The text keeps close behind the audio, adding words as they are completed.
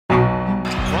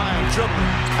dribbling.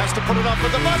 Has to put it up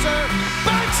with the buzzer.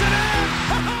 Banks it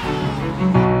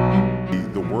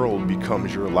in! The world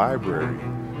becomes your library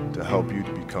to help you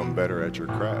to become better at your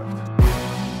craft.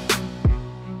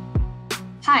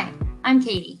 Hi, I'm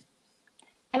Katie.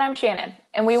 And I'm Shannon,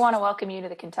 and we want to welcome you to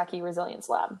the Kentucky Resilience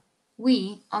Lab.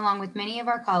 We, along with many of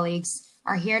our colleagues,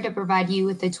 are here to provide you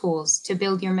with the tools to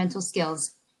build your mental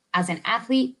skills as an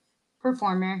athlete,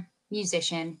 performer,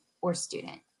 musician, or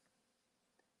student.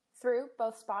 Through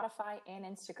both Spotify and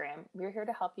Instagram, we're here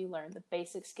to help you learn the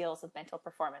basic skills of mental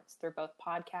performance through both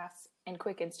podcasts and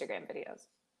quick Instagram videos.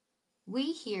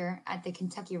 We here at the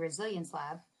Kentucky Resilience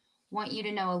Lab want you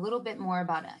to know a little bit more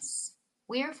about us.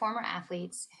 We are former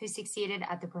athletes who succeeded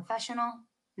at the professional,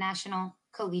 national,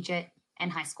 collegiate,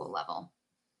 and high school level.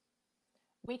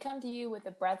 We come to you with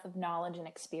a breadth of knowledge and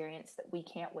experience that we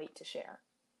can't wait to share.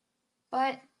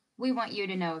 But we want you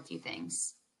to know a few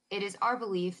things. It is our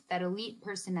belief that elite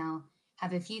personnel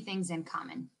have a few things in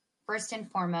common. First and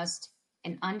foremost,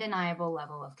 an undeniable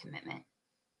level of commitment.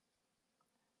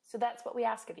 So that's what we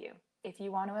ask of you. If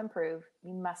you want to improve,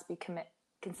 you must be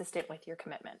consistent with your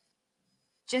commitment.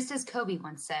 Just as Kobe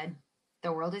once said,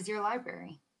 the world is your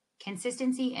library.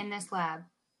 Consistency in this lab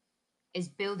is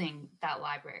building that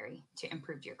library to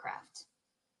improve your craft.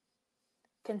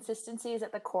 Consistency is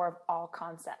at the core of all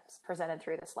concepts presented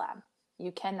through this lab.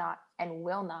 You cannot and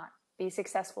will not be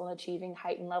successful in achieving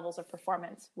heightened levels of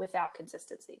performance without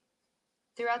consistency.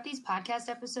 Throughout these podcast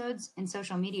episodes and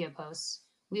social media posts,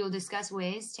 we will discuss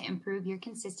ways to improve your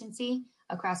consistency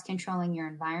across controlling your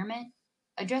environment,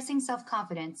 addressing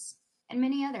self-confidence, and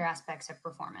many other aspects of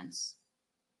performance.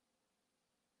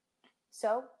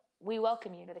 So, we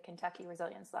welcome you to the Kentucky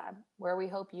Resilience Lab, where we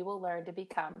hope you will learn to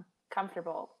become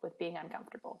comfortable with being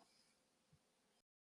uncomfortable.